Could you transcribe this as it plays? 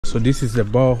So this is the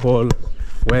borehole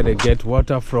where they get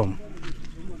water from.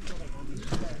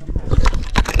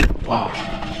 Wow.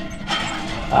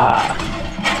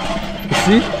 You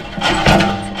see?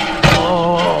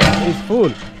 Oh, it's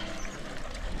full.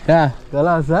 Yeah, the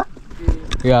last, huh?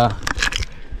 Yeah.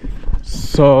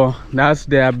 So that's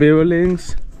their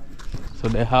buildings. So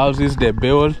the houses they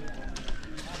build.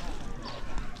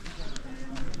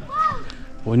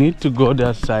 We need to go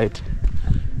that side.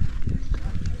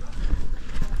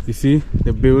 You see,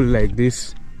 they build like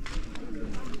this.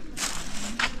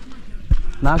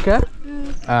 Naka?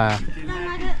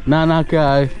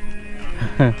 Naka.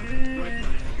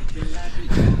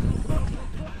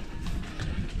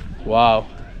 Wow.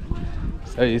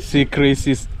 So you see Chris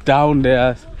is down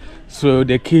there. So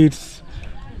the kids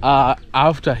are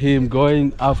after him,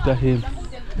 going after him.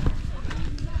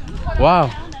 Wow.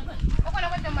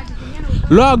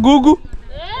 Lo gugu?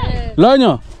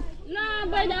 Lonyo?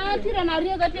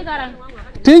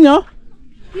 Tinyo?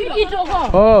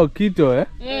 Oh, Kito, eh?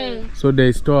 So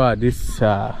they store this,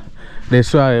 they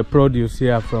store a produce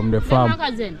here from the farm.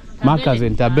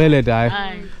 Magazine, Tabele.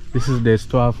 This is the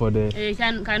store for the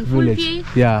village.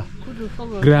 Yeah.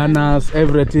 Granas,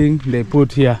 everything they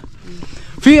put here.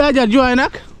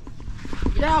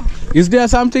 Is there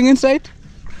something inside?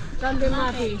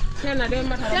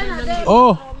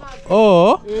 Oh.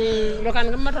 Oh.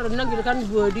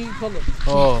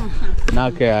 Oh.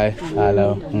 Okay.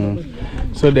 Hello.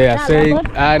 So they are saying,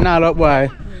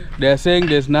 they are saying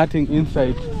there's nothing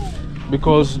inside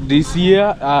because this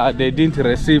year they didn't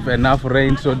receive enough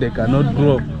rain, so they cannot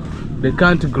grow. They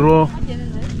can't grow.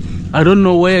 I don't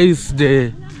know where is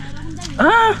the.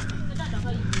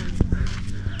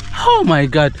 Oh my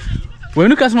God! When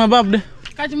you catch my bab there?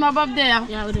 Catch my bab there.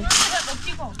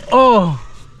 Oh.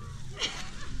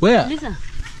 Where? Listen.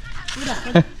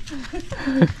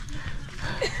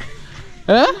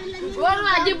 Huh?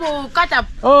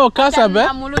 Oh, Kasab.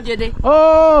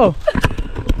 Oh,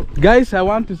 guys, I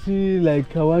want to see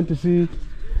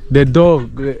the door,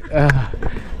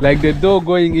 like the door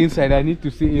going inside. I need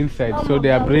to see inside. So they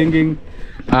are bringing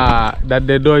that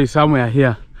the door is somewhere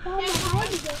here.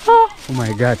 Oh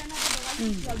my God!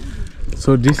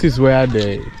 So this is where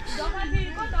they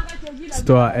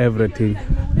store everything,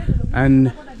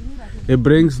 and it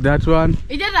brings that one.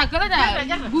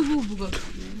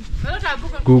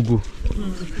 Gugu.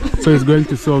 So it's going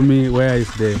to show me where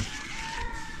is the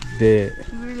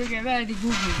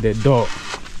door.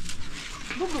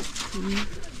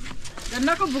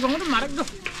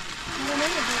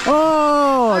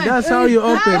 Oh, that's how you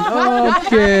open.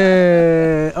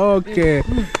 Okay, okay.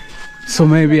 So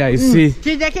maybe I see.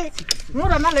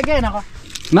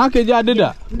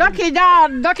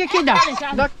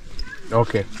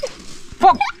 Okay.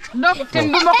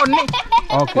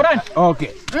 Okay.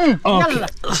 Okay.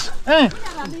 Okay.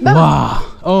 Wow.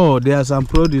 Oh, there are some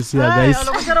produce here, guys.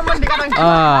 There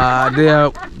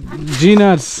are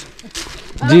Ginas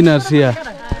here.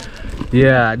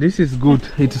 Yeah, this is good.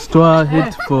 It stored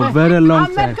it for a very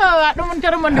long time.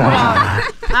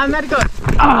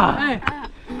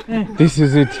 This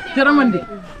is it.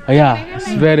 Yeah, it's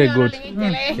very good.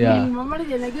 Yeah.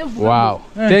 Wow.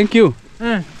 Thank you.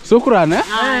 Sukran, eh?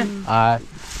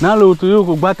 Now to you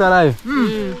cook batterai.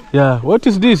 Yeah. What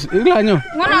is this? Iglanyo.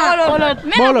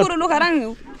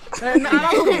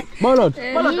 Bolot.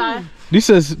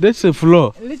 That's a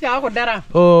floor.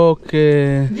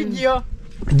 Okay.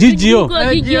 Gigio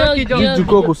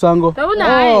kusango.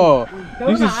 Oh,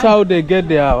 this is how they get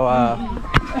their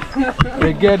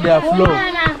flow.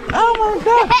 Oh my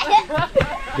God,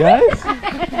 guys,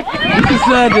 this is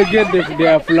how they get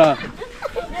their flow.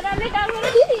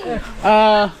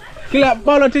 Kila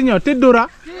bolotinyo tidura.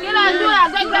 Kila ndura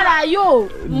gagara yo.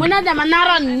 Muna da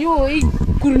manaran yo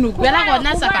kurnu. Bela ko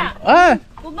nasaka.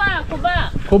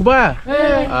 Kuba.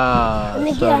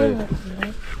 Sorry.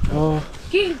 Oh.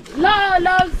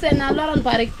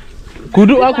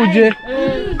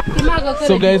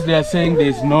 So guys, they are saying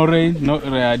there's no rain.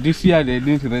 This year they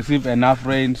didn't receive enough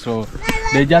rain, so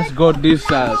they just got this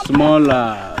small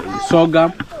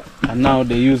sorghum, and now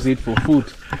they use it for food.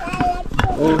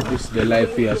 Oh, this is the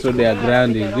life here. So they are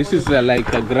grinding. This is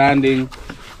like a grinding,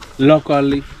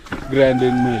 locally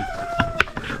grinding mill.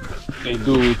 They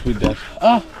do it with that.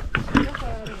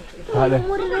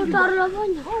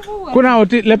 Kuna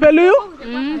oti lepelu you?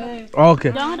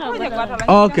 Okay.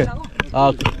 Okay.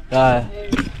 Okay.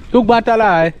 Tuk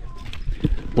batala.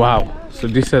 Wow. So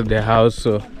this is the house.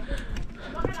 So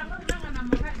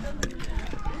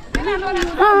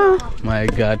my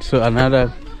God. So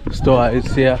another store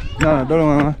is here. No,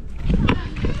 don't.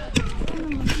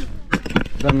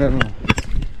 Don't.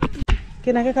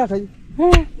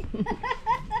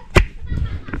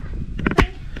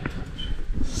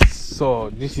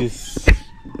 So this is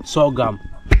sorghum,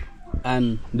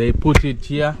 and they put it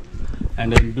here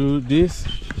and then do this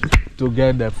to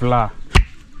get the flour.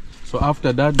 So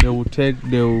after that they will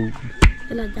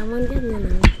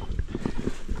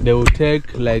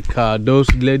take like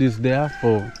those ladies there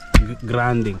for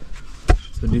grinding.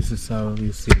 So this is how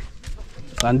you see,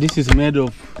 and this is made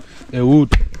of a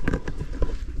wood.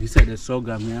 These are the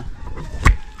sorghum here.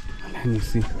 Let me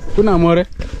see. Kuna more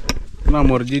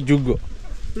jugo.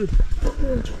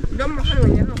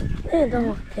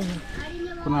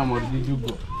 Kuna more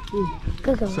jugo.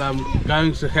 So I'm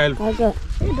going to help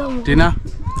Tina.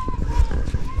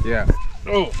 Yeah.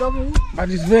 Oh, but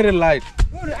it's very light.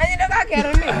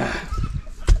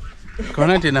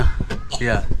 Tina.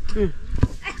 Yeah.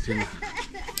 Tina.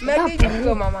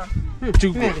 Jugo, mama.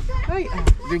 Jugo.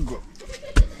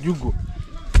 Jugo.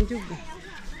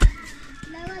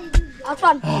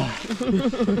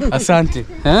 Asante.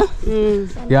 Huh?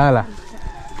 Yala.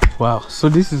 Wow. So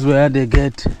this is where they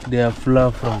get their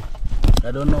flour from.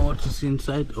 I don't know what is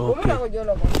inside. Okay.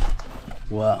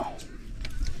 Wow.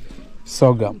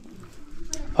 Sorghum.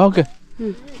 Okay.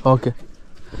 Okay.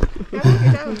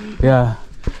 Yeah.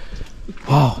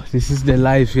 Wow. This is the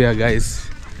life here, guys.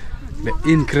 The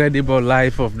incredible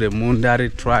life of the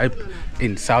Mundari tribe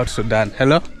in South Sudan.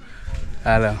 Hello?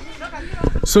 Hello.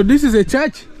 So this is a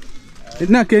church?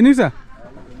 Isn't that Kenisa?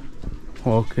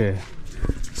 Okay.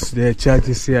 So the church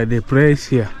is here. They pray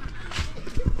here.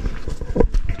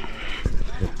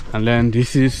 And then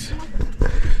this is...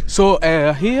 So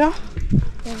here,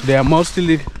 they are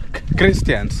mostly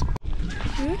Christians.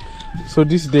 So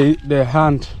this they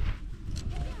hunt.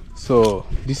 So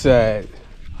this arrow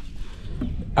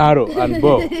and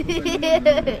bow.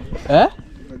 Eh?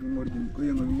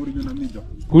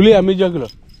 Kulia mijo kilo.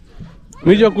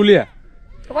 Mijo kulia.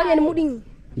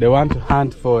 They want to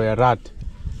hunt for a rat.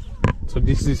 So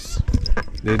this is,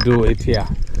 they do it here.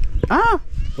 Ah,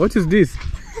 what is this?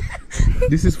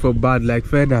 This is for bird, like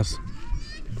feathers.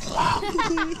 Wow.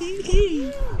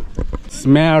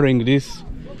 Smearing this.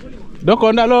 Lo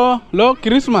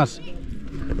Christmas.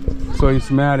 So he's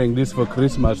smearing this for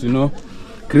Christmas, you know.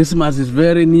 Christmas is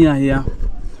very near here.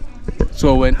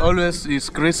 So when always is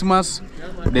Christmas,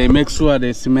 they make sure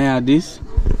they smear this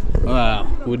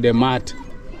with the mat.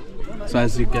 So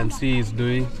as you can see, he's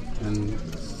doing, and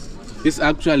it's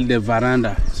actually the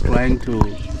veranda. He's trying to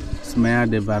smear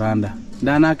the veranda.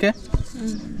 Danake?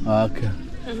 Okay.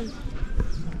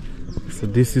 So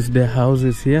this is the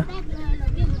houses here.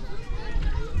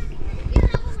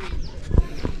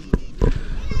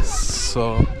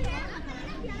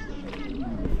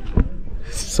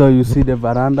 So you see the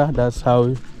veranda, that's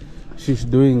how she's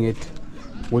doing it,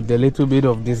 with a little bit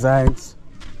of designs.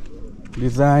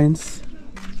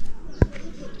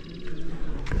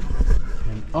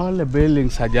 And all the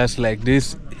buildings are just like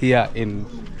this here in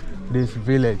this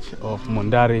village of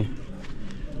Mundari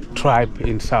tribe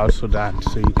in South Sudan.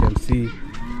 So you can see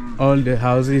all the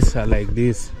houses are like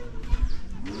this.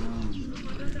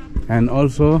 And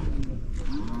also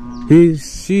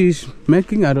she's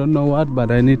making, I don't know what,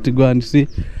 but I need to go and see.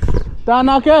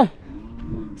 Tanake,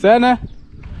 Sene.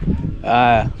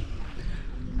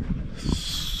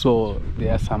 So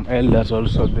there are some elders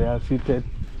also. They are seated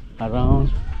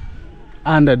around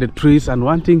under the trees. And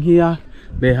one thing here,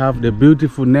 they have the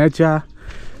beautiful nature.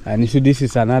 And you see, this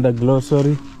is another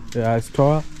glossary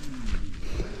store.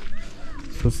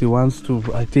 So she wants to,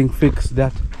 I think, fix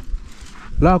that.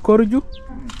 La Korju?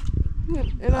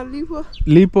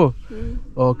 Lipo?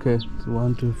 Okay, so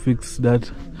want to fix that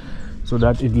so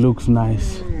that it looks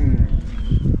nice.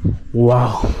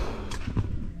 Wow.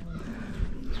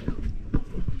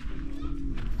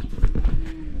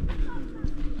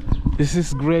 This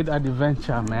is great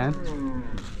adventure, man.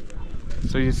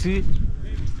 So you see,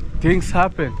 things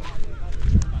happen.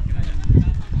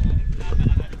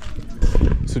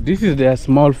 So this is their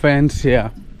small fence here.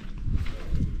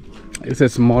 It's a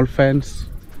small fence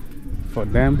for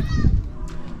them,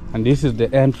 and this is the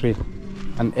entry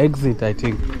and exit, I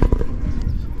think.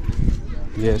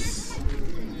 Yes,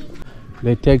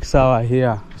 they take shower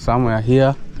here, somewhere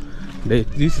here.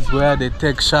 This is where they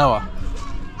take shower.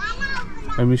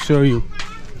 Let me show you.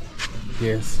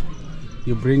 Yes,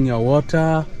 you bring your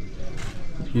water,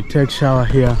 you take shower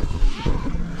here,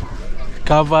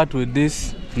 covered with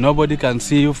this. Nobody can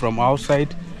see you from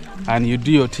outside, and you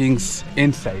do your things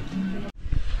inside.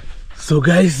 So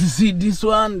guys, you see this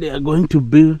one, they are going to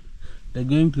build, they're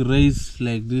going to raise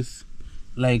like this,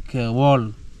 like a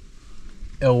wall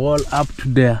up to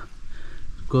there,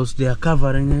 because they are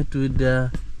covering it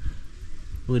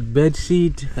with bed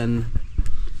sheet and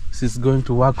She's going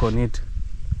to work on it.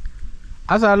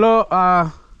 Asalo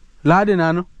ladi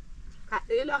nano.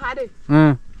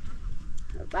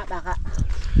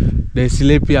 They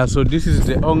sleep here, so this is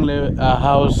the only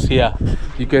house here.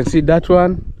 You can see that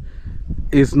one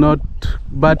is not,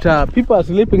 but people are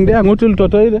sleeping there. Ngutul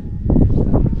totoide.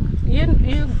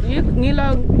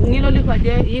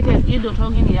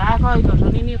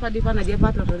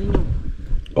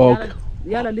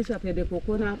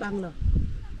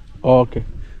 Okay.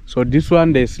 So this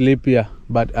one they sleep here,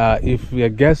 but if a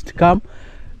guest come,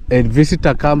 a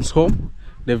visitor comes home,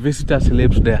 the visitor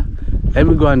sleeps there. Let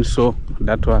me go and show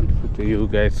that one to you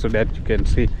guys so that you can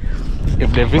see.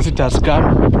 If the visitors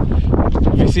come,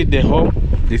 visit the home,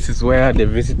 this is where the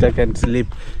visitor can sleep.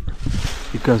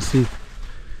 You can see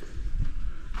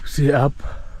up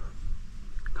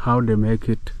how they make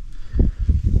it.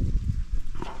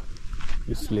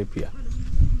 You sleep here.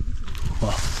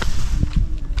 Wow.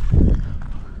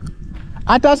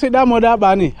 Ata sida moda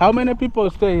bani. How many people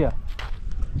stay here?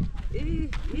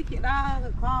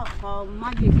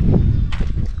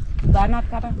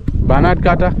 Banat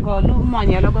kata.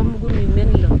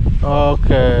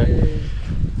 Okay.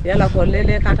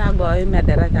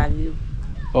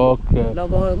 Okay.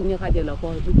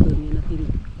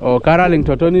 Oh, Karaling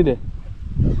totoni de.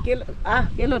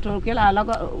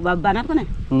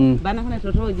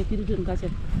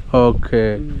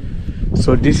 Okay.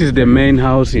 So this is the main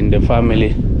house in the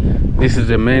family. This is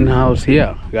the main house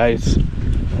here, guys.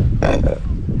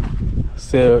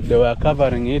 So they were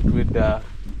covering it with the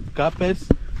carpets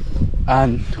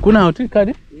and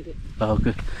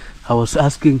okay. I was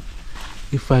asking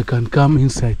if I can come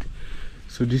inside.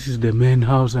 So this is the main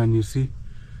house, and you see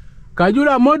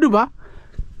Kajula Moduba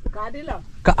Kadila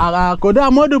Koda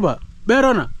Moduba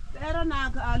Berona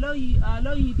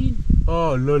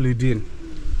Oh Lolidin.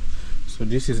 So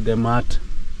this is the mat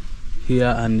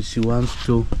here, and she wants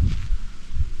to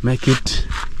make it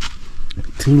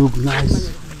look nice.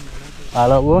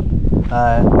 What?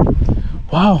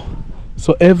 Wow.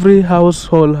 So every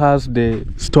household has the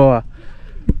store.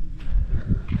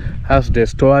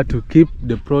 To keep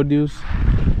the produce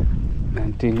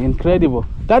and thing. Incredible.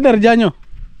 Tadar janyo.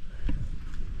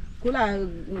 Kula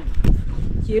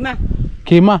kima.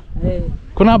 Kima.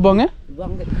 Kuna bonge?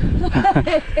 Bonge.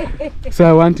 So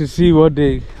I want to see what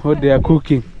they are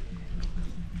cooking.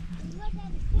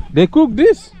 They cook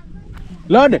this?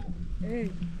 Lord.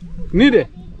 Need it?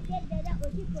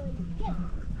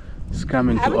 It's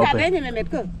coming to open.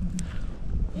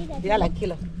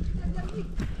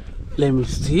 Let me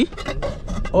see.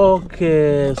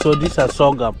 Okay, so these are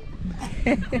sorghum.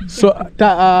 So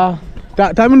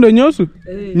tamindo nyosu?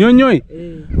 Nyonyoi?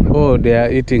 Oh, they are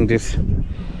eating this.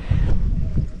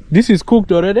 This is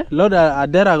cooked already? Lord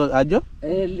adera ajo?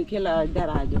 Kila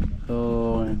adera ajo.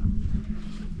 Oh.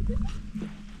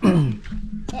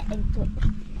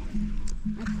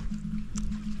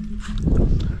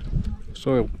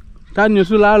 So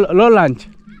tanyosu lo lunch?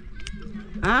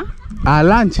 Huh?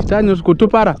 Lunch tanyosu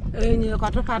kutupara? Nye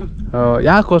kutupara. Oh,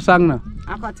 yako sangna?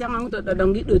 Ako tiang to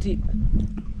dongi doti.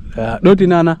 Doti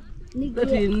nana?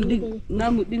 Doti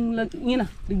namu ding ngina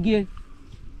digie.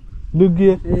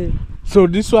 Digie. So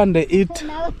this one they eat.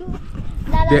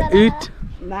 They eat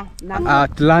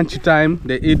at lunch time.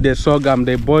 They eat the sorghum.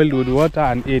 They boil with water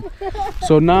and eat.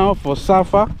 So now for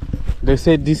Safa, they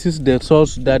say this is the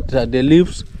source that the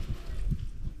leaves.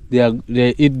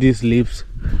 They eat these leaves.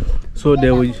 So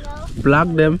they will pluck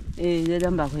them. They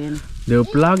will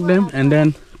pluck them and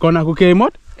then kona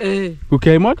kukeimot?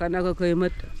 Kukeimot? Kana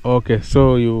kukeimot. Okay,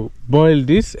 so you boil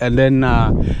this and then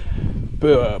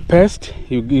paste.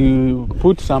 You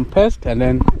put some paste and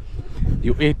then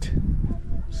you eat.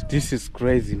 This is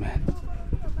crazy, man.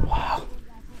 Wow.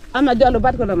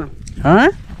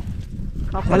 Huh?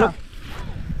 Hello.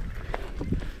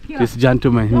 This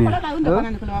gentleman here.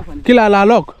 Kila la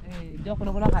lok.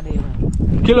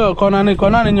 Kilo konani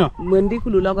nyo.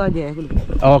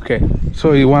 Okay,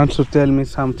 so he wants to tell me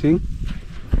something.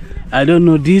 I don't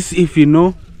know this. If you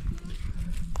know,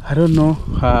 I don't know.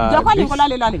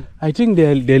 I think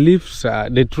the leaves,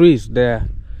 the trees there.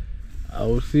 I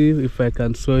will see if I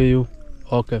can show you.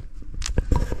 Okay.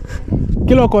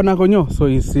 Kilo kona konyo. So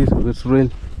you see, it's real.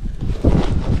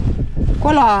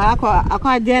 Kola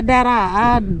ako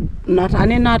jedara not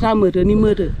ani nata moto ni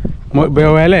moto.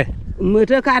 Bewele.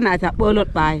 Moto kana ta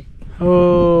bolot pai.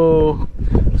 Oh,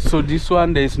 so this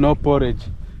one there is no porridge.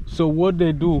 So what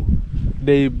they do,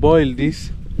 they boil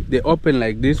this. They open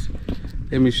like this.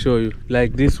 Let me show you,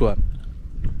 like this one.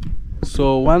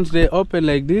 So once they open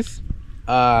like this,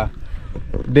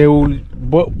 they will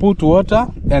put water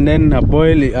and then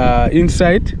boil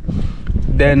inside.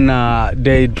 then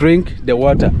they drink the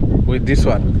water with this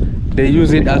one. They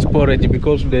use it as porridge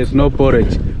because there's no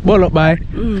porridge. Bolo bye.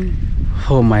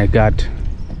 Oh my God,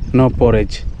 no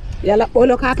porridge. Yala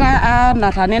bolo kata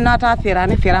natane nata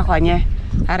firani fira konye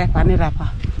arepani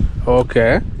rapa.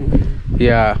 Okay.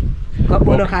 Yeah.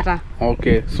 Bolo kata.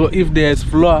 Okay. So if there's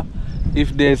flour,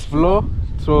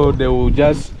 so they will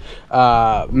just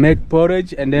make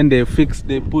porridge and then they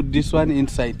put this one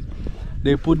inside.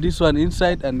 They put this one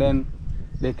inside and then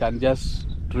they can just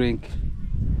drink.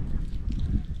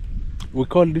 We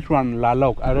call this one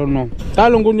lalok. I don't know.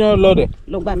 Talungunya lode.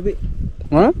 Logbat.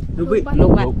 Huh?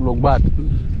 Logbat.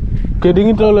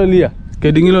 Kedingi tolo lia.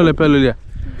 Kedingi lo lepelo lia.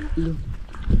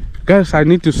 Guys, I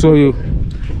need to show you.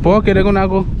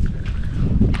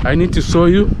 I need to show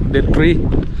you the tree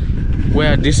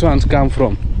where these ones come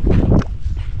from.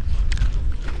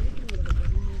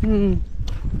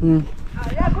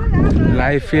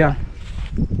 Life here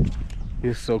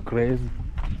is so crazy.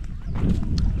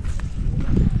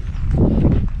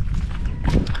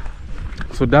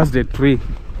 So that's the tree.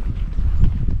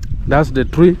 That's the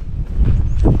tree.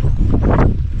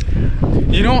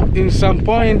 You know, in some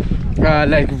point,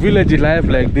 like village life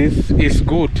like this is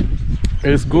good.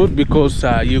 It's good because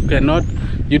you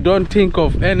don't think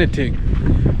of anything.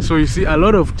 So you see a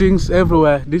lot of things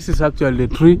everywhere. This is actually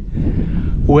the tree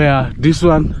where this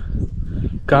one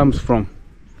comes from.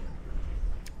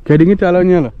 Kedingita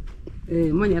alonyela.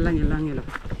 Monyela.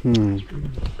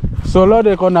 So Lord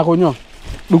kona kunyo.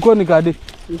 Dukoni kade.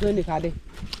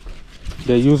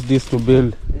 They use this to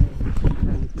build,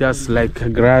 just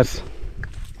like grass.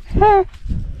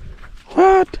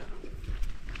 What?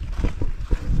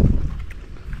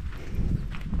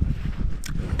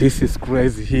 This is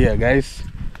crazy here, guys.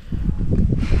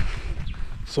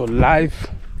 So life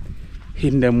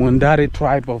in the Mundari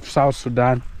tribe of South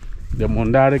Sudan, the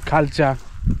Mundari culture,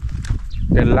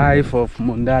 the life of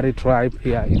Mundari tribe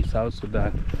here in South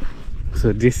Sudan.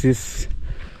 So this is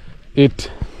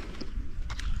it.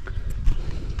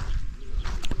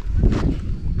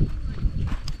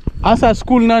 As a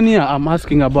school nania, I'm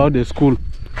asking about the school.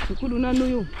 School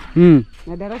unanuyu.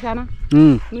 Nadarasa na.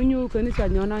 Nunyu kanisa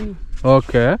nyonanyu.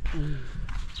 Okay.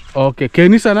 Okay.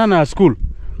 Kanisa na school.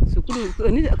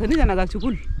 Kanisa na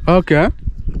school. Okay.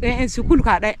 School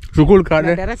kade. School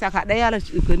kade. Nadarasa kade yala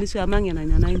kanisa mangya na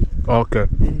nyonanyu. Okay.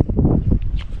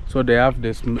 So they have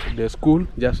the school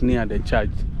just near the church.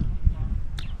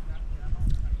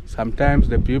 Sometimes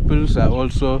the pupils are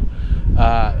also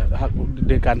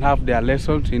they can have their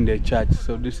lessons in the church.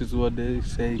 So this is what they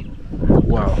say.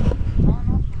 Wow,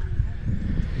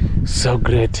 so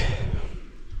great.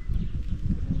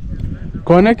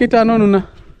 Connect it anonuna.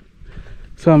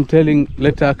 So I'm telling,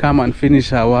 let her come and finish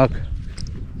her work.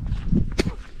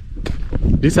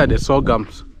 These are the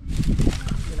sorghums.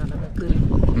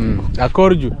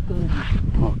 Akorju.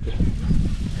 Okay.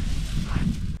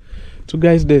 So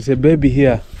guys, there's a baby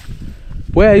here.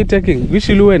 Where are you taking?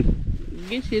 Gishilu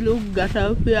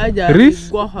gata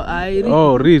Riz?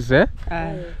 Oh, Riz, eh?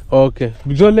 Okay.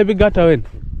 Bijole bi gata wen?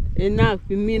 Ena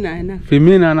Femina.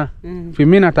 Femina na?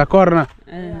 Femina takorna?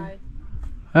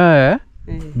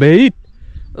 Beit?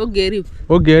 Gerip.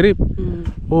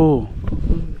 Oh.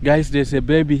 Guys, there's a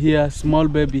baby here, small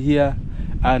baby here,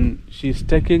 and she's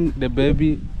taking the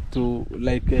baby to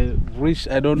like a rich,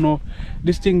 I don't know,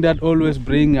 this thing that always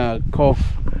bring a cough.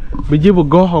 Bijibu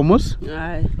go almost?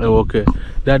 Oh, okay.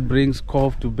 That brings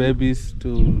cough to babies,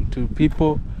 to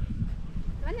people.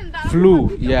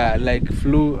 Flu, yeah, like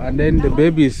flu. And then the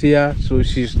baby is here, so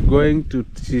she's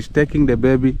taking the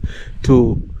baby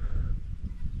to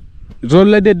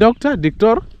the doctor? The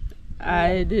doctor.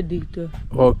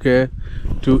 Okay.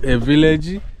 To a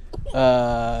village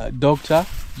doctor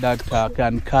that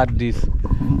can cut this.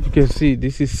 You can see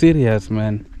this is serious,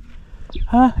 man.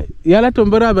 Yala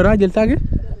tombera berajel tage?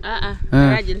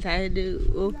 Rajel tage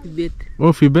ofibet.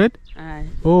 Ofibet?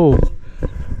 Oh,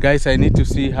 guys, I need to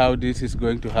see how this is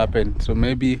going to happen. So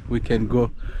maybe we can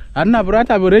go. Anna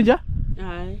brata bereja?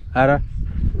 Ara,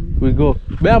 we go.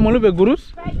 Be amolu be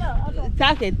gurus?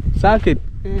 Circuit.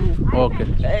 Okay.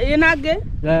 Inage?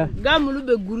 Yeah. Gamulu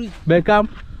be gurus. Be kam?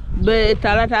 Be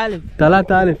talat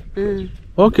alif.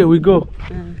 Okay, we go.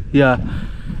 Yeah.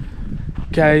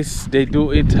 Guys, they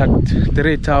do it at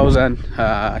 3,000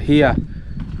 here,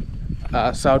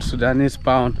 South Sudanese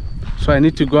pound. So I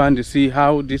need to go and see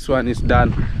how this one is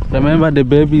done. Remember, the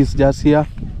baby is just here,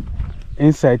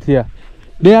 inside here.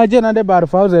 They are just another bar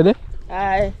thousand, eh?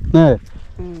 Yeah.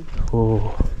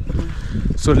 Oh.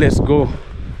 So let's go.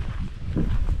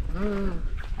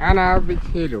 Ana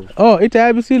abisilu. Oh, it's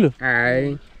abisilu.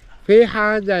 Aye. في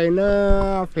حاجة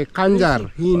هنا في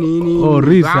كنجر هنا Oh,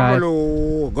 Risa.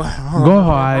 Go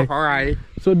high.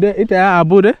 So it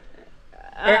abu de?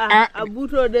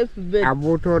 Abuto de fibet.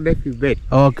 Abuto de fibet.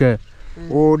 Okay.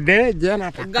 O de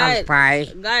jana takalpai.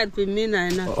 Guide في مينا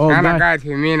هنا. أنا قاعد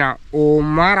في مينا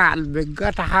ومرة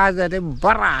البقات هذا ده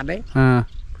برا ده.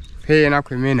 في هنا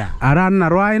في مينا. أرانا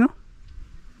رواينو؟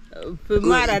 في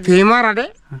مرة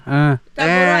ده.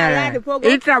 تبرا لا دي فوق.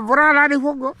 تبرا لا دي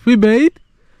فوق. في بيت؟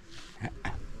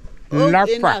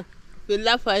 لفة. في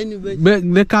لفة إني بيت.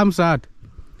 ده كم ساعة؟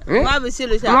 ما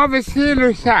بيصيروا ساعة. ما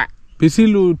بيصيروا ساعة.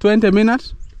 بيصيروا 20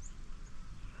 minutes?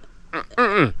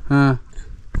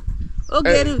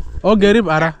 Oh,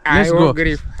 Garib, Ara. Let's go.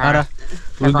 Ara.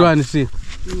 We'll go and see.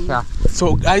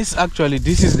 So, guys, actually,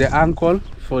 this is the uncle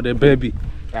for the baby.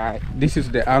 This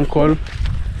is the uncle.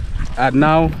 And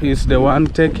now he's the one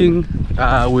taking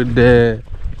with the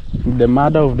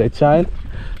mother of the child.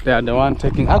 They are the one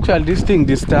taking. Actually, this thing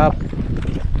disturb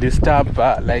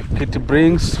like it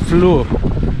brings flu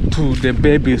to the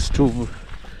babies, to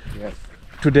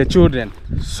the children.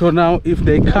 So now if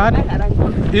they cut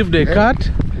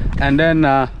and then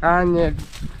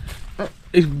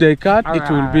if they cut, it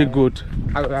will be good.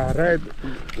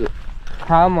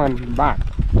 Come on back.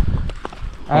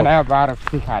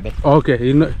 Okay,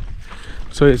 you know,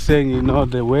 so he's saying you know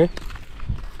the way.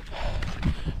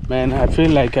 Man, I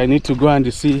feel like I need to go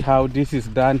and see how this is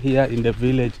done here in the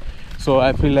village. So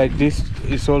I feel like this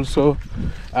is also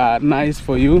nice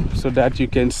for you, so that you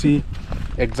can see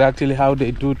exactly how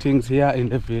they do things here in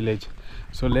the village.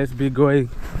 So let's be going.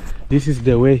 This is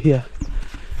the way here.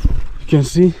 You can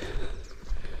see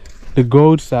the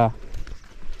goats are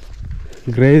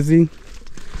grazing.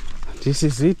 This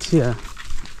is it here.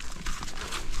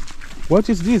 What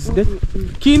is this? The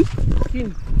kin?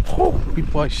 Kin. Oh,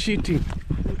 people are shitting.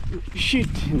 Shit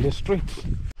in the streets.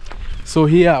 So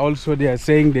here also they are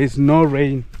saying there is no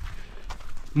rain.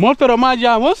 Motor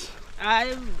majamos?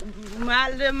 I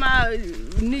malema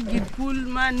nigid pool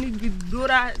man nigid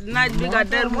dura na biga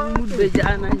der mud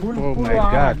bejana. Oh my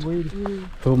God.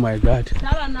 Oh my God.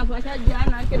 Sala na pasha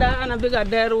jana kida ana biga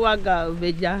der waga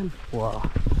bejana. Wow.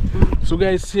 So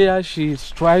guys, here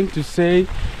she's trying to say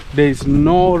there is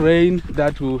no rain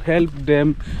that will help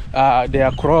them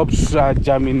their crops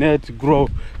germinate, grow.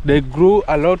 They grew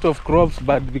a lot of crops,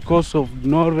 but because of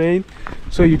no rain,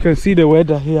 so you can see the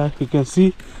weather here. You can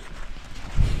see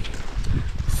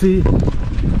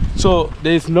so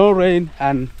there is no rain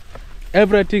and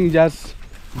everything just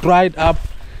dried up,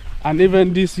 and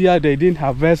even this year they didn't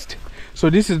harvest.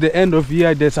 So this is the end of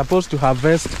year, they're supposed to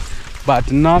harvest,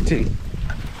 but nothing.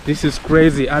 This is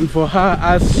crazy. And for her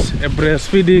as a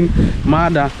breastfeeding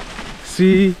mother,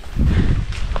 she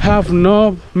have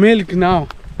no milk now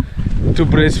to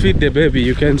breastfeed the baby.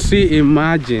 You can see,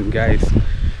 imagine guys.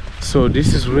 So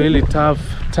this is really tough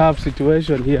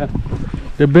situation here.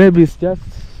 The baby is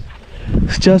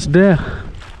just there.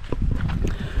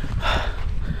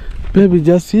 Baby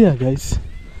just here, guys.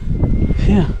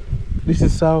 Here. This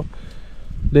is how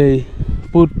they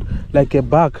put like a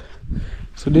bag.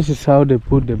 So this is how they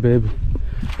put the baby.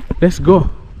 Let's go.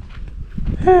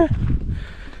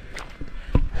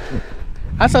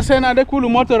 Asa sena de kulu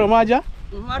motor maja?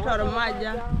 Motor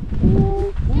maja.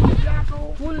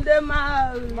 Kul de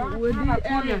ma wedi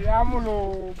ena.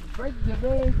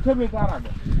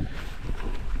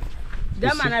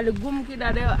 Dama na ligum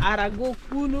kida de arago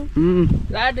kulu.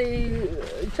 La de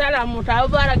sala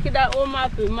mutabara kida oma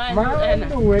fi ma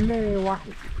ena.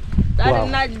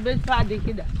 That is best party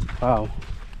kida. Wow.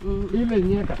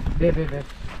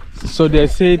 So they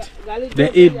said they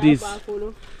ate this.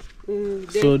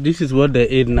 So this is what they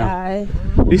ate now.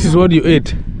 This is what you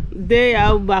ate. They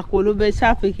are bakolo be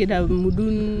safi kida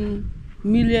mudun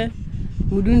mille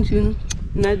mudun sinu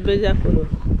not be bakolo.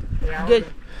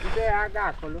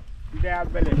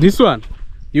 This one,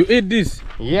 you ate this?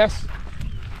 Yes.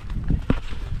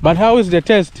 But how is the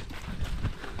taste?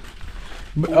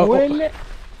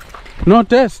 No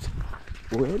taste.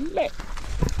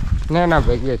 Nena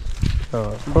beget.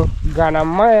 Gana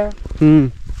maya.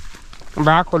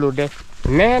 Bakulu de.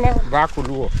 Nena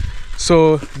bakulu.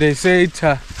 So they say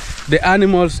the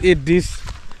animals eat this.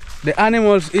 The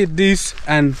animals eat this,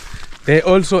 and they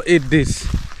also eat this.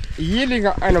 Yielding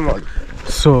animal.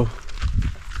 So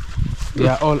they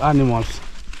are all animals.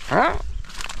 Huh?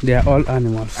 They are all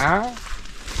animals.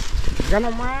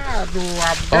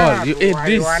 Oh, you ate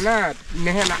this?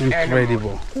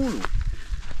 Incredible.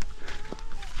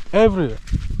 Everywhere.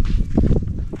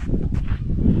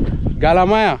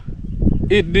 Galamaya,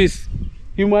 eat this.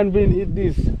 Human being eat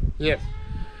this. Yes.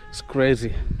 It's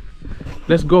crazy.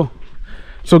 Let's go.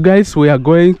 So guys, we are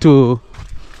going to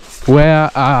where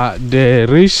the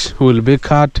rich will be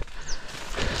cut.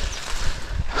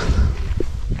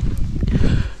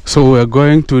 So we're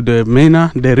going to the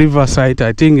Mena, the riverside.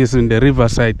 I think it's in the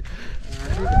riverside.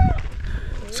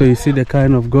 So you see the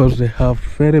kind of goats they have,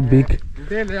 very big.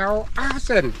 Yeah,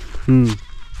 accent.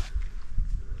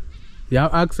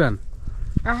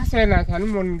 Asena kan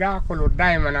mun ga kulu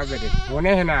diamond abede.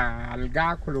 Wone na al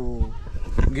ga kulu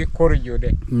gi korjo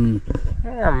de.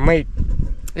 Mate.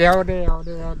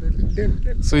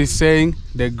 So he's saying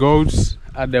the goats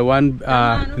are the one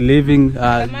living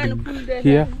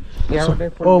here. So,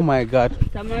 oh my God.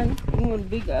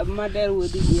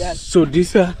 So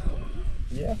these are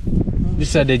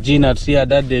the genus here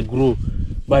that they grew.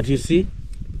 But you see,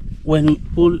 when you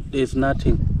pull, there's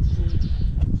nothing.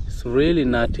 It's really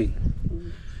nothing.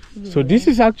 So this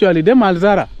is actually the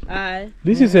Malzara.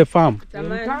 This is a farm.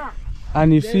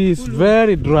 And you see it's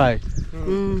very dry.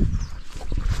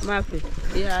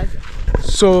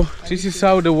 So this is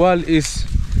how the world is.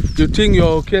 You think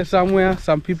you're okay somewhere,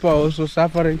 some people are also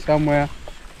suffering somewhere,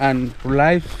 and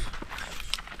life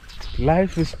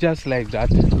is just like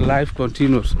that. Life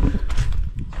continues.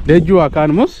 This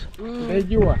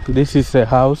is a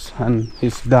house and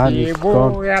it's done, it's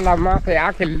gone.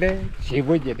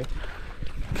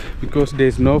 Because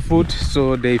there's no food,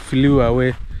 so they flew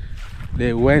away.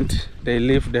 They went, they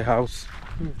left the house.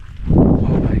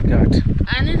 Oh my God.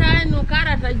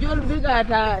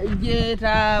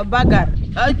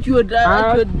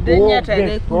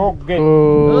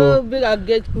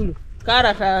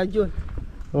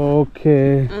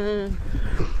 Okay.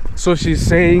 So she's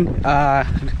saying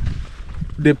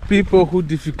the people who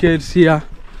defecate here,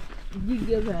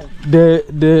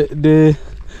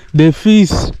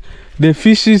 the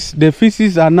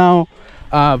fishes are now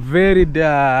very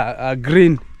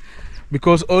green,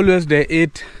 because always they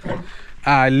eat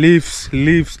leaves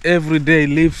every day,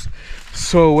 leaves.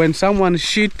 So when someone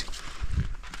shit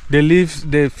the leaves,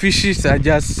 the fishes are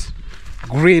just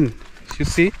green, you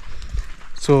see.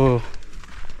 So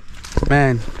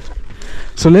man,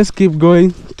 so let's keep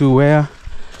going to where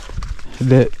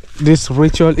this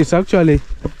ritual is actually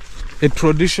a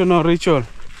traditional ritual.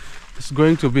 It's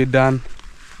going to be done,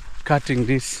 cutting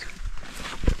this.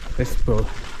 Let's go.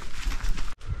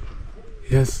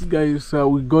 Yes guys,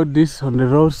 we got this on the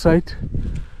roadside.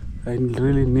 I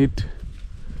really need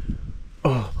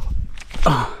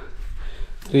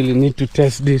to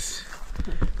test this.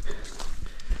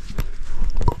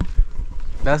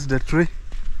 That's the tree.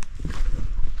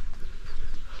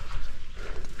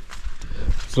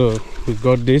 So we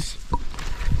got this.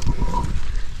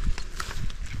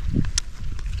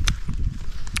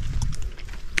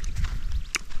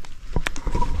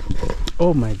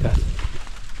 Oh my God.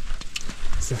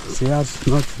 She has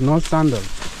no sandals.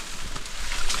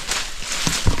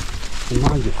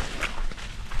 Imagine.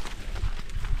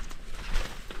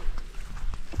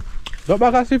 Go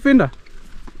back and see Finda.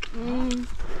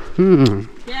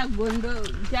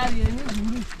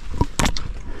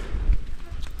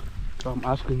 So I'm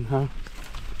asking her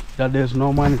that there's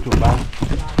no money to buy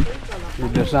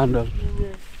with the sandals.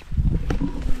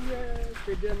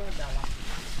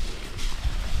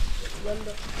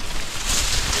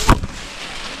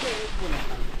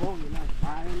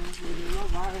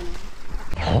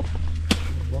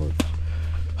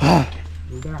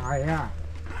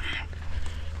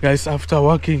 Guys, after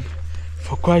walking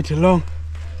for quite a long,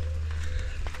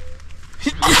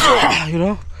 you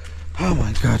know, oh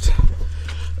my God.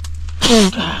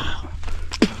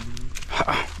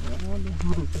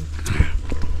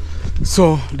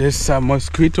 So there's a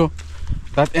mosquito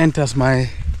that enters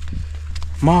my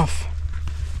mouth.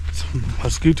 Some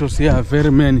mosquitoes here are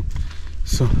very many,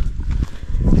 so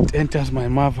it enters my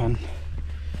mouth and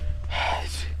I'm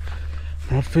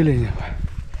not feeling it.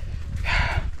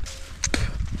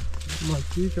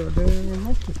 Mosquito there,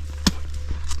 mosquito.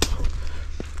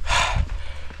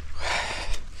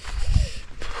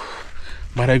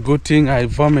 But a good thing I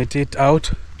vomit it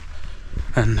out,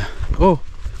 and oh,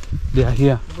 they are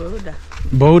here.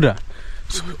 Border.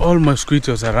 So all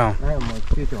mosquitoes around.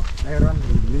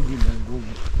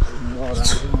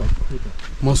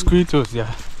 Mosquitoes,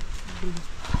 yeah.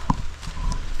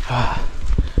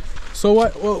 So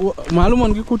what malum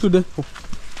on today?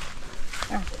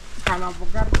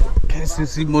 Guys, you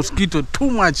see mosquito too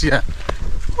much here.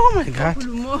 Oh my God.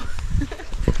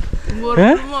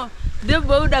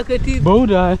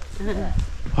 Border.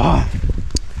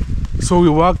 So we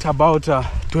walked about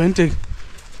 20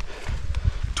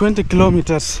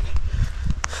 kilometers.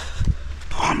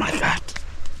 Oh my God.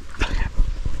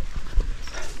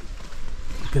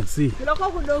 You can see.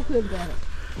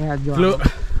 Look.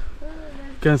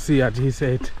 You can see at his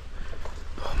head.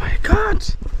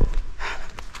 What?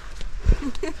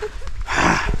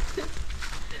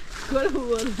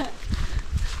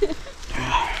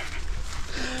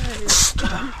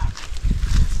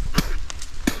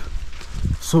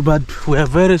 So, but we are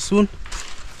very soon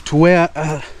to where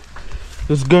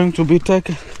it's going to be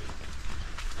taken.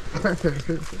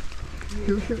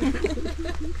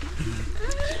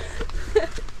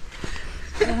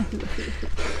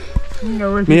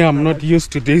 Me, I'm not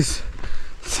used to this,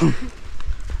 so I'm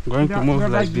going to move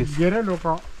like this.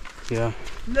 Yeah.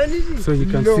 So you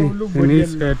can see in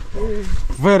his head,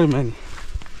 very many.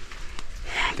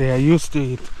 They are used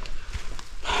to it.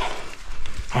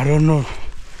 I don't know.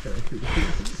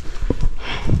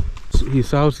 So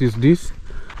his house is this.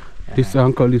 This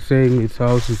uncle is saying his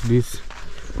house is this.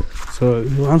 So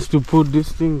he wants to put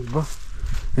this thing back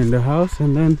in the house,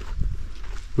 and then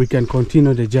we can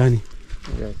continue the journey.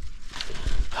 Yes.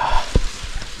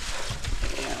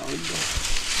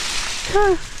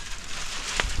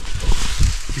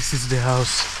 This is the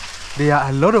house. There are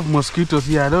a lot of mosquitoes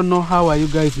here. I don't know how are you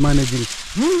guys managing.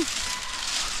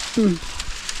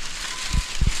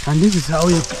 And this is how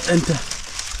you enter.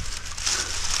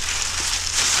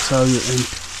 That's how you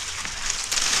enter.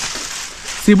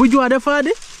 See, would you have the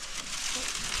father?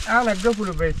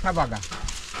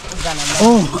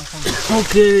 Oh,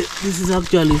 okay. This is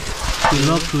actually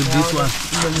locked with this one.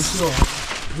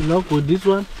 Locked with this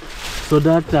one, so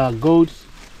that goats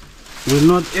will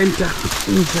not enter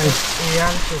inside.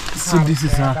 So this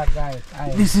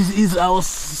is his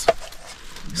house.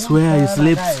 It's where he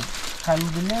sleeps.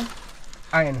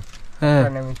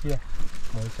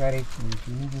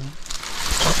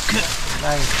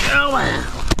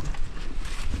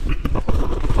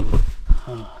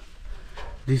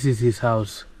 This is his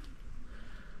house.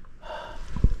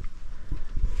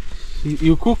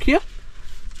 You cook here?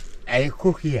 I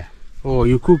cook here. Oh,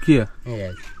 you cook here?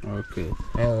 Yes. Okay.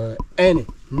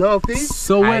 No fish.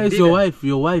 So where is your wife?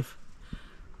 Your wife?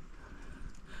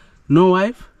 No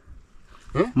wife?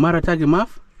 Huh? Mara taki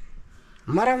maf?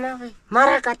 Mara mafi.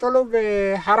 Mara katolo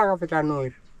be haraka pita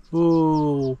noir.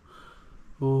 Oh.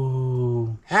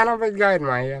 Oh. Hana be guide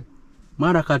my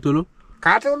Mara katolo?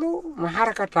 Katolo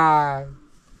mahara kata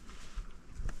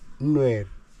noir.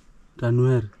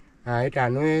 Tanuer. Ita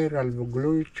noir al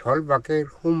buglu chol bakir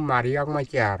hum mariak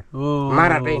machar. Oh.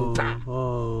 Mara renta.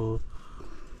 Oh.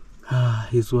 Ah,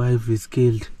 his wife is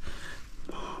killed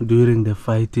during the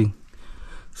fighting.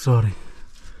 Sorry.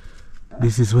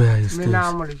 This is where he stays.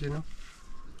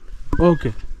 Okay.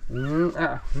 Okay.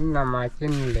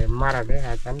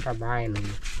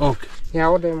 Okay.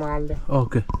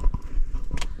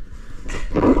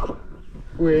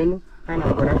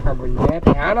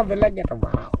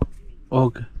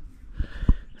 Okay.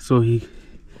 So he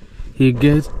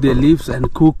gets the leaves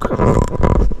and cook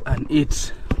and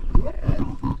eats.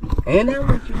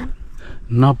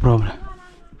 No problem.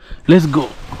 Let's go.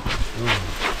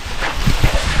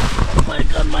 Oh my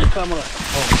God, my camera.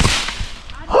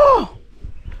 Oh.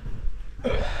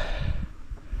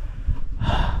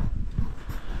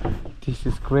 This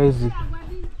is crazy.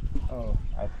 Oh,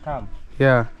 I come.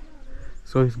 Yeah.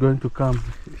 So he's going to come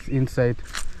inside.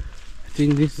 I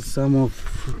think this is some of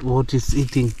what he's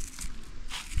eating.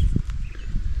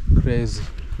 Crazy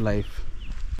life.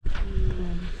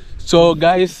 So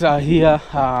guys, here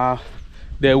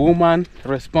the woman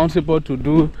responsible to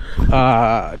do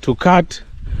to cut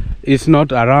is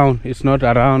not around. It's not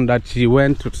around. That she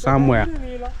went to somewhere.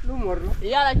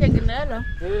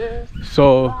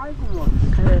 So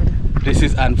this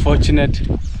is unfortunate.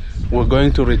 We're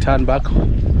going to return back,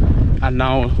 and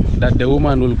now that the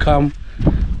woman will come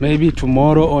maybe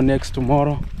tomorrow or next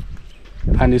tomorrow.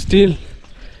 And still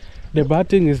the bad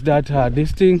thing is that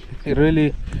this thing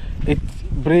really it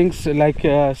brings like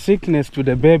sickness to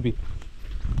the baby.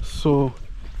 So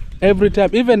every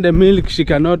time, even the milk, she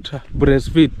cannot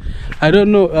breastfeed. I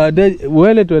don't know.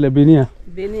 Binia.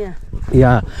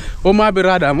 Yeah. Oma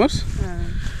biradamos.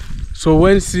 So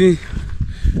when she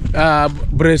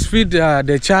breastfeed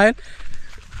the child,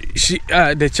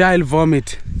 the child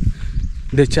vomit.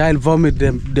 The child vomit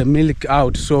the milk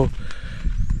out. So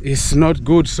it's not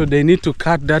good. So they need to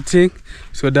cut that thing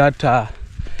so that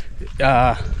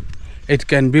it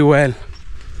can be well.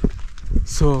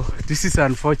 So this is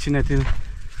unfortunate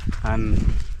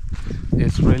and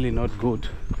it's really not good.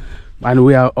 And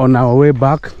we are on our way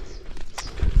back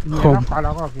home.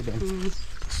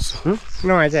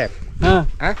 No, I said.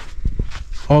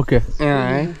 Okay. Okay.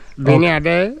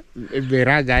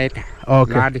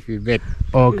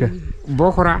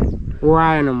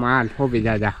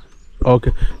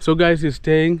 Okay. So guys, is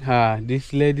staying.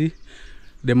 This lady,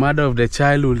 the mother of the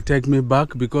child, will take me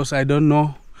back because I don't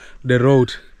know the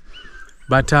road.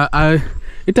 But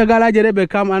itagala jere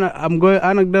become I'm going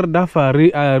another dafa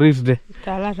reach the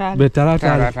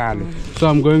Talatali. so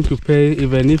I'm going to pay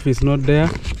even if it's not there.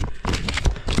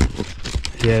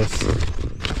 Yes,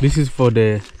 this is for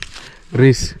the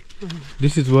risk.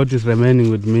 This is what is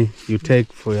remaining with me. You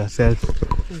take for yourself.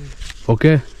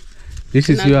 Okay, this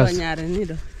is yours. Yeah.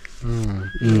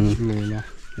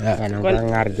 There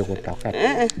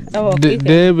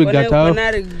we got out.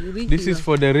 This is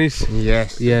for the risk.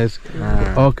 Yes. Yes.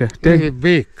 Okay. This is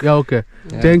big. Yeah. Okay.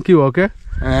 Yeah. Thank you. Okay.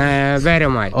 Very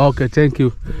much. Okay. Thank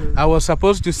you. I was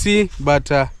supposed to see, but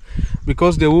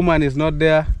because the woman is not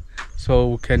there, so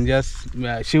we can just.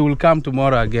 She will come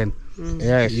tomorrow again.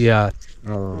 Yes. Yeah.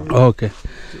 Oh. Okay.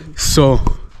 So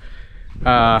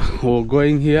we're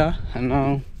going here, and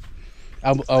now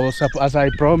I was as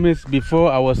I promised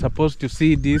before. I was supposed to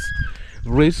see this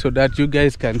race so that you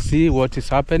guys can see what is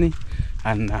happening,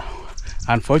 and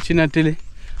unfortunately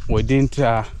we didn't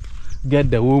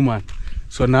get the woman.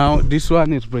 So now this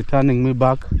one is returning me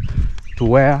back to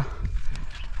where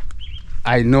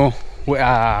I know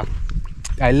where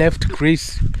I left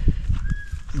Chris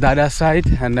the other side,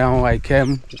 and now I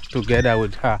came together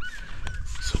with her.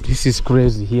 So this is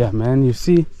crazy here, man. You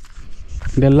see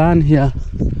the land here,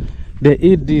 they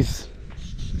eat this.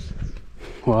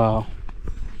 Wow.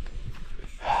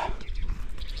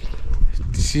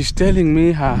 She's telling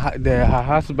me her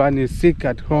husband is sick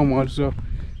at home also.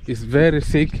 He's very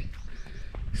sick.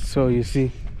 So you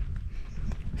see,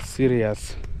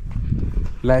 serious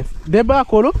life.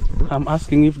 Debakolo? I'm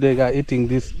asking if they are eating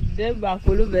this.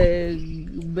 Debakolo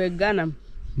beganam.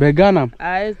 Beganam?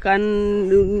 I can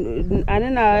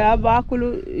anena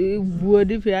abakolo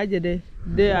buodi fi ajede.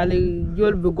 De ali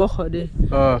jol begoho de.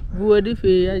 Buodi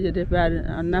fi ajede pa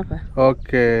anafa.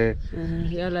 Okay.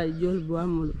 Yala jol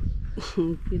buamulu.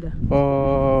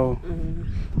 Oh.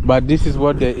 But this is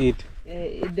what they eat.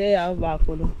 They are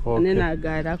bakolo. And then I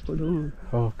got akolo.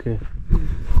 Okay.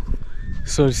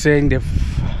 So saying the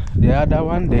other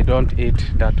one they don't eat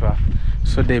that one.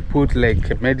 So they put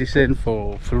like medicine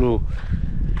for flu.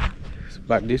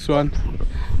 But this one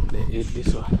they eat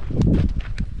this one.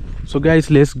 So guys,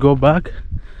 let's go back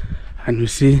and we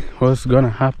see what's gonna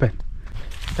happen.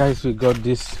 Guys, we got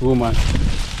this woman.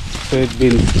 So it's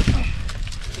been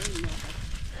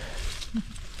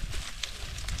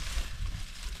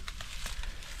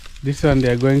this one they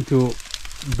are going to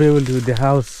build with the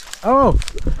house. Oh,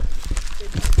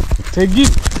 take it.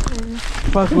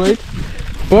 First wait.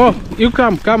 Oh, you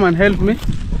come and help me.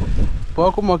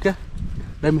 Oh, come okay.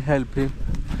 Let me help him.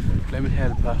 Let me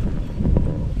help her.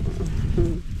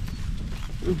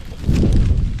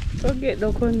 Okay,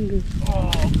 the condo.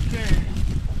 Okay.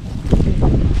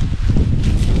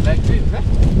 Like this, eh?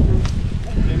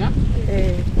 Enough?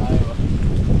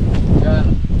 Yeah.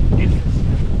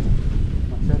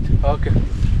 Okay.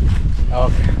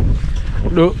 Okay.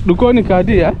 Dukoni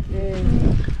kadi, yeah?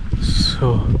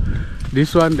 So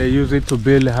this one they use it to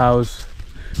build a house,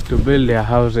 to build their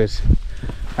houses.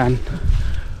 And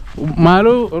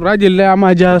Malu rajile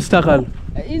amaja stakal.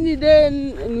 Ini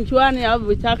den nchwani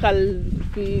abu chakal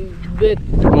fi bet.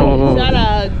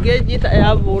 Sala gejita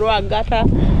abu roa gata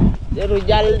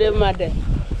rujalde made.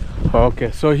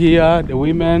 Okay, so here the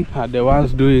women are the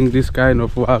ones doing this kind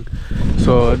of work.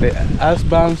 So the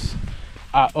husbands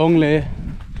are only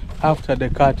after the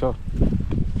cattle.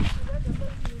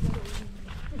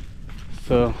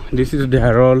 So this is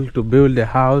their role, to build the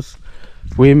house.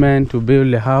 Women to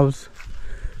build the house,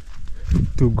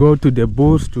 to go to the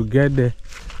bush to get the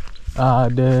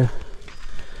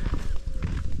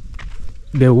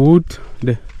wood,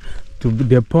 the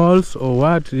poles or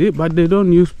what, but they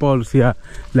don't use poles here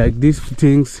like these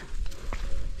things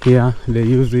here. They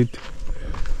use it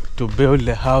to build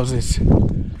the houses.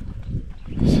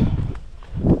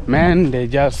 Men, they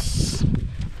just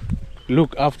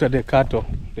look after the cattle,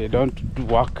 they don't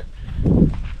work.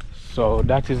 So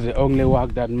that is the only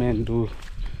work that men do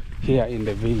here in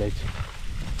the village.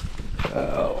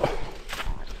 You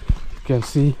can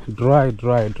see dry.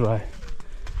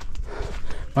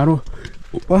 But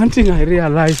one thing I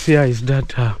realize here is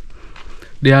that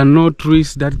there are no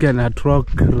trees that can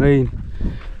attract rain.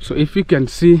 So if you can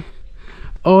see,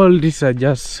 all these are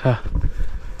just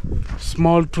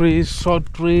small trees,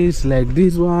 short trees like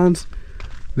these ones.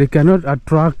 They cannot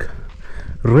attract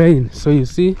rain. So you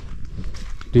see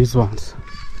these ones,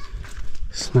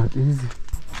 it's not easy.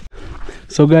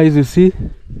 So guys, you see,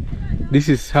 this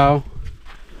is how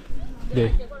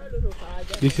they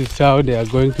are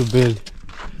going to build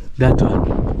that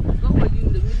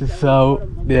one. This is how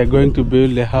they are going to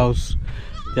build the house,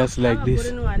 just like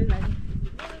this.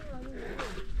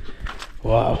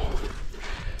 Wow.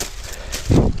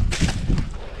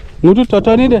 Ngutu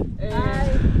totoni de?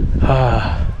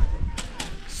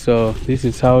 So this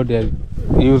is how they're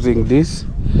using these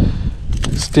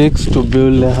sticks to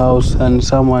build a house, and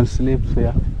someone sleeps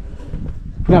here.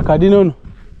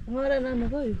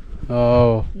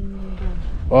 Oh.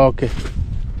 Okay.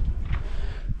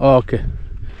 Okay.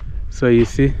 So you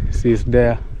see, she's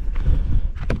there.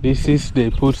 This is, they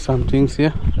put some things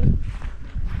here.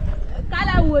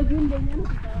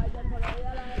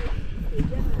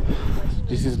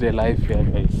 This is the life here,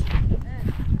 guys.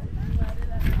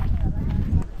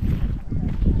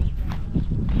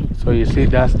 So you see,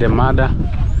 that's the mother.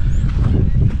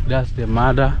 That's the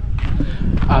mother,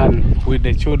 and with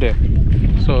the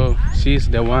children. So she's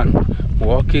the one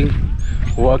walking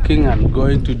and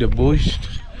going to the bush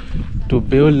to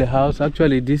build the house.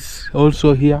 Actually, this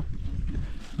also here,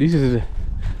 this is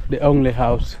the only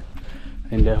house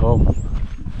in the home.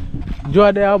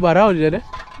 This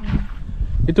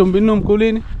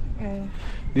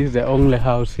is the only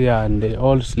house here, and they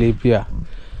all sleep here.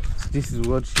 This is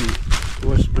what she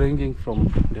was bringing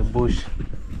from the bush.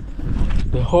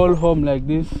 The whole home like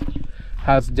this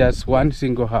has just one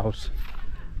single house.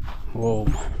 Oh,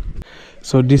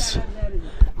 so this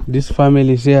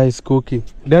family here is cooking.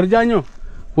 Derjanyo,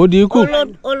 what do you cook?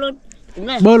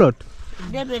 Bolot.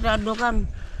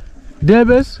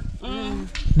 Debes?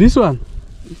 This one?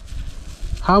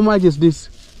 How much is this?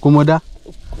 Komoda?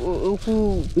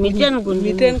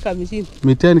 Miten kamsin.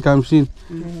 Miten kamsin.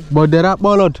 But there are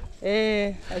bolot.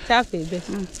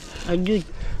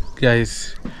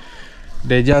 Guys,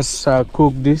 they just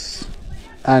cook this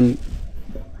and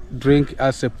drink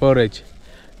as a porridge.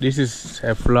 This is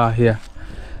a flour here.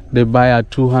 They buy at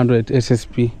 200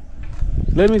 SSP.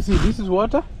 Let me see. This is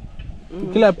water.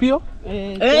 Kila pio?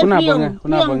 Let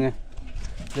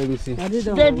me see.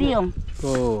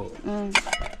 Oh,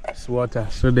 it's water.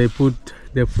 So they put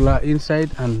the flour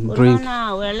inside and drink.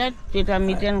 And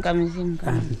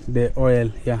the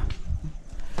oil, yeah.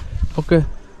 Okay,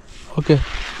 okay.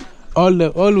 All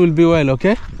will be well,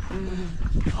 okay?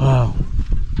 Wow.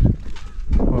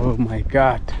 Oh my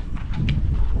God.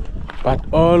 But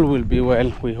all will be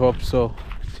well. We hope so.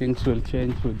 Things will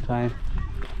change with time.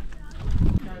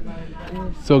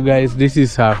 So guys, this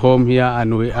is our home here,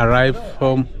 and we arrived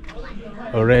home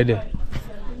already.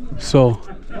 So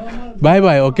bye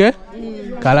bye, okay?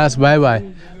 Kalas, bye bye.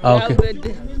 Okay.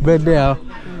 Birthday.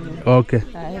 Okay.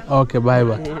 Okay, bye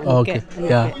bye. Okay.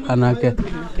 Yeah, Anake.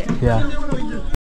 Yeah.